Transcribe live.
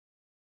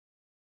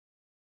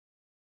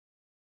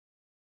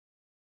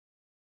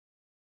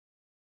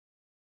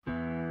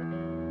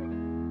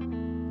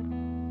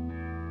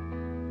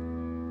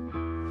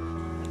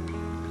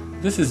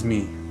This is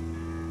me.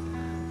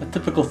 A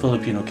typical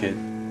Filipino kid.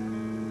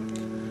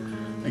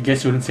 I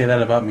guess you wouldn't say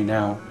that about me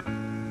now.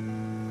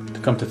 To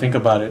come to think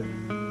about it,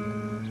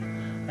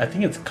 I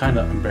think it's kind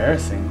of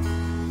embarrassing.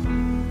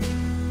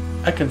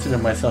 I consider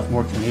myself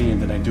more Canadian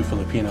than I do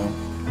Filipino.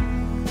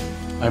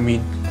 I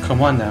mean,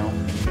 come on now.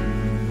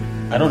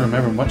 I don't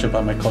remember much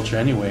about my culture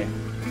anyway.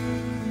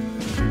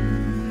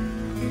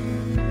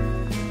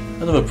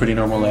 I live a pretty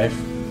normal life.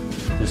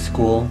 There's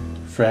school,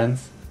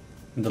 friends,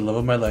 and the love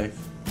of my life,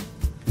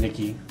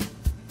 Nikki.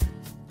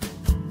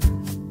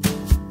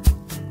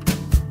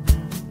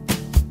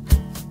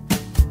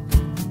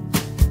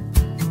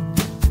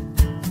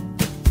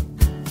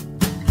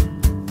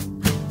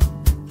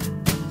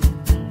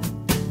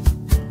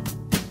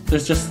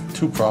 There's just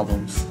two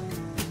problems.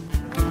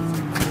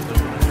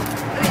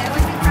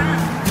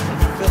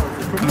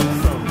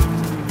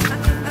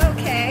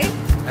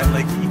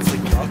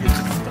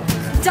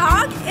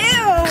 Dog?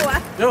 Ew!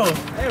 Yo,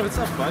 hey, what's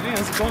up, buddy?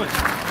 How's it going?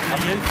 I'm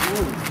good.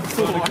 Cool.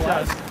 So the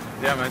class.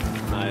 Yeah, man.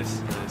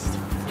 Nice. It's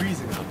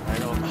freezing out. I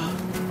know.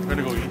 We're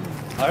gonna go eat.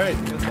 Alright,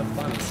 let's have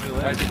fun. See you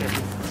later. Alright, take care.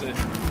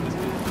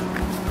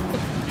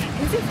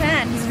 He's a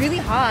fan. He's really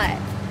hot.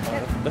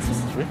 That's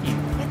just tricky. You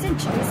have to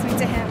introduce me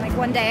to him, like,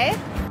 one day.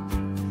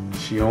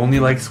 She only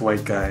likes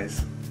white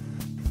guys.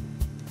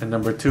 And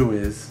number two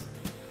is...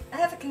 I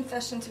have a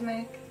confession to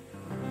make.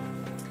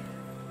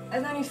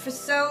 I've known you for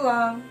so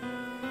long,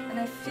 and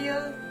I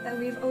feel that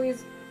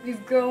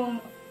we've grown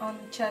on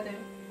each other.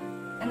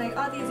 And like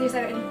all these years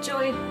I've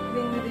enjoyed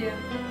being with you.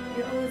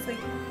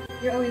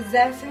 You're always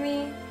there for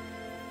me.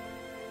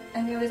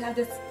 And we always have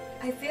this,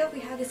 I feel we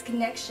have this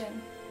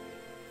connection.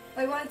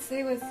 What I wanted to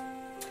say was,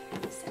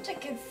 you're such a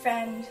good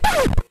friend.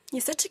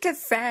 You're such a good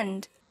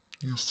friend.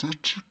 You're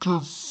such a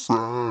good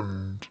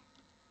friend.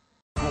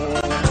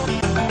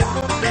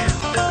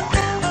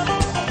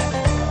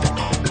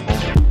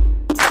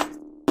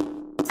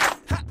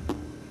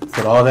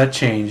 But all that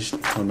changed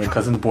when my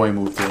cousin Boy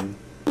moved in.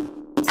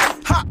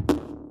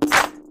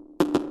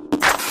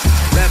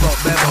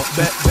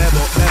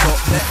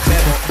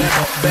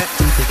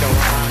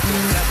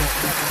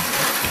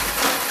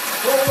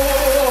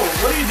 Whoa,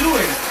 what are you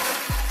doing?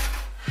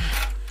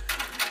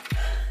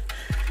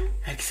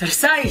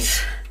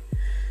 Exercise.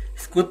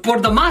 It's good for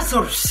the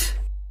muscles.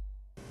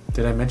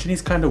 Did I mention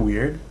he's kind of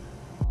weird?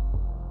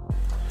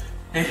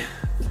 Hey,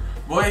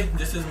 Boy,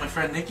 this is my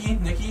friend Nikki.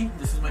 Nikki,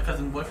 this is my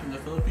cousin Boy from the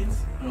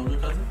Philippines, my older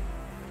cousin.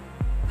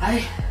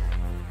 Hi.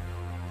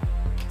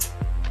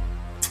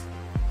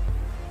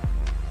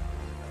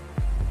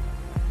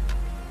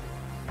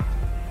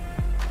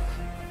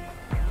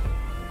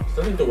 There's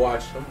nothing to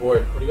watch. I'm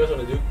bored. What do you guys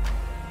want to do?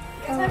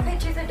 Guess my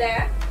pictures are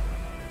there.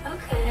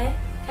 Okay.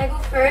 Can I go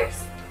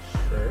first?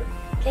 Sure.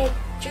 Okay.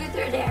 Truth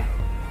or dare?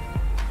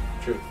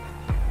 Truth.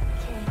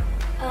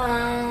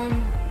 Okay.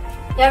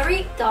 You ever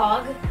eat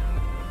dog?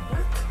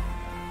 What?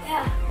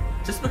 Yeah.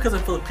 Just because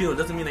I'm Filipino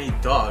doesn't mean I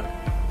eat dog.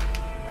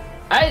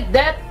 I eat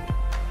that.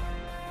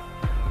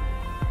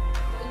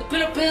 The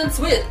Philippines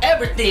with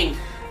everything.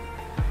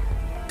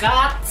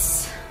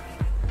 Cats,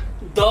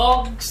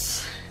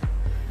 dogs,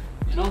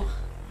 you know,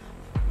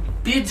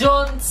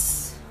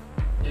 pigeons,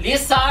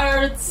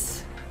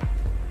 lizards,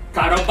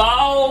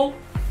 carabao.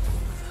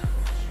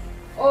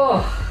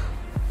 Oh,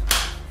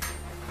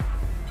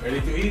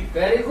 Ready to eat?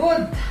 very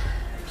good.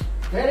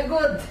 Very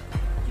good.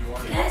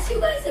 Can I ask you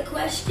guys a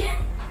question?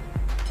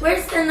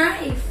 Where's the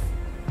knife?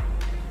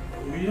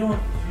 We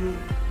don't use...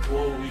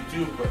 Well, we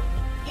do, but...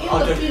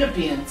 In the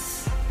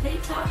Philippines, What are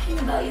you talking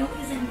about? You don't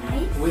use a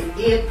knife? we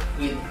eat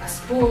with a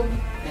spoon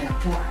and a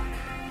fork.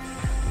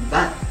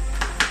 But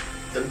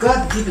the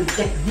God-given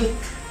technique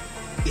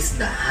is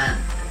the hand.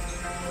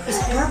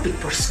 It's perfect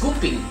for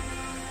scooping.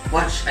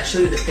 Watch, I show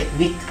you the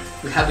technique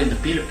we have in the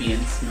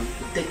Philippines. You know,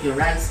 you take your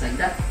rice like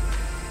that.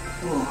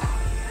 Oh.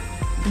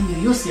 Then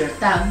you use your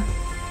tongue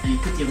and you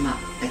put your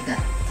mouth like that.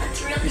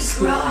 That's really You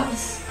scoop up.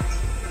 gross.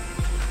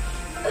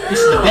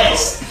 It's the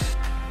best.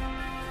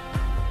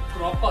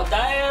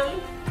 Crocodile,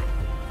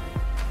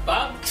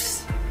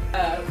 bugs,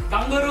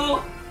 kangaroo,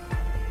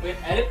 with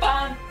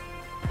elephant,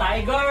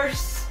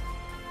 tigers,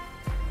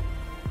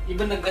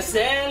 even a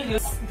gazelle,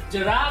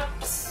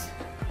 giraffes,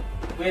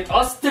 with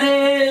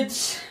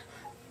ostrich.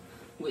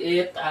 We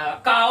eat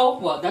a cow.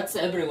 Well, that's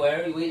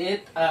everywhere. We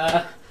eat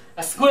a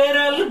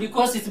squirrel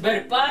because it's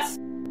very fast.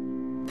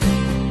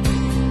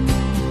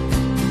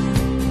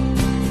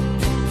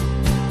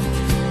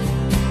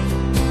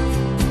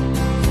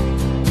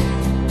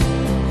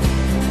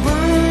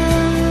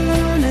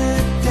 Burn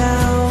it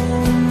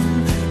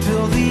down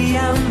till the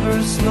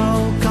embers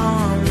smoke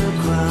on the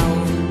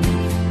ground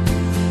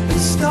and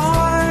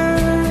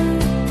start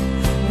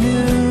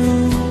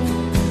new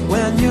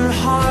when your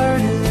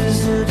heart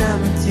is an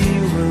empty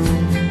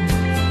room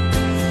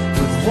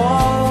with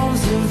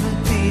walls of the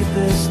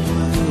deepest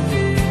blue.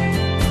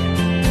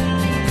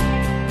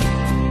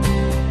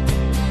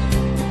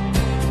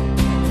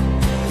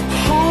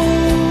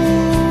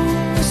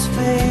 Home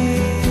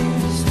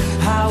space,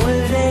 how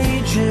it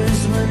ages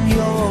when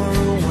you're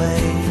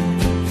away,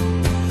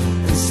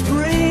 and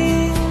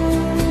spring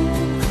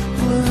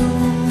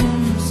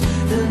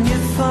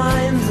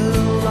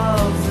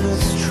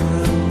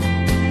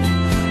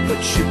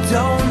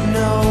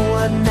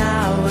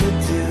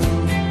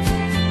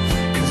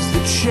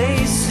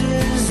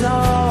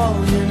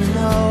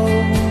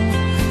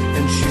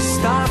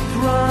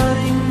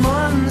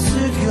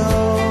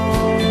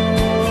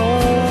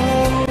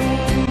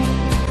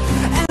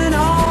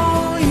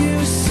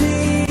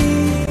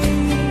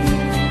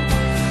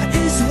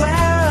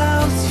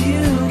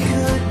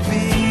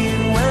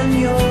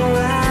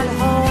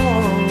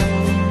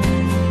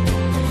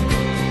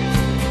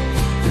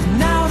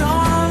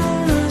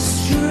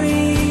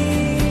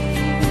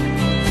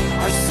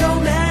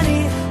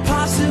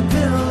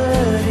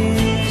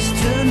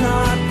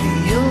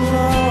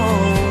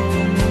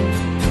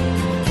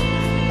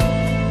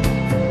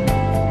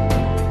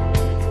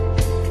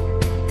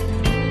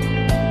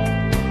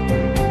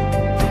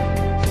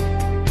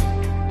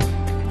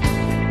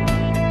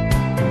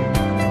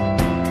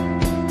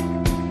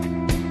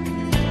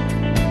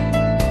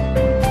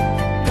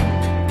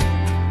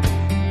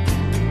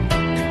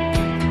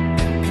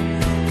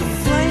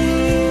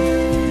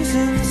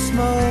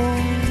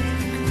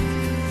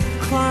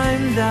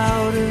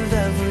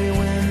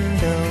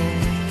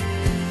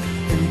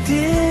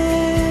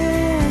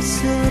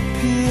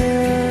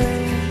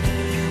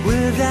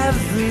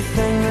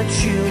everything that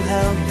you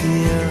held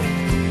dear,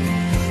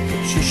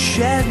 but you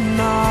shed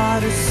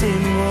not a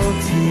single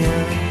tear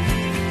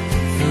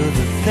for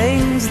the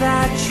things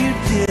that you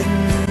did.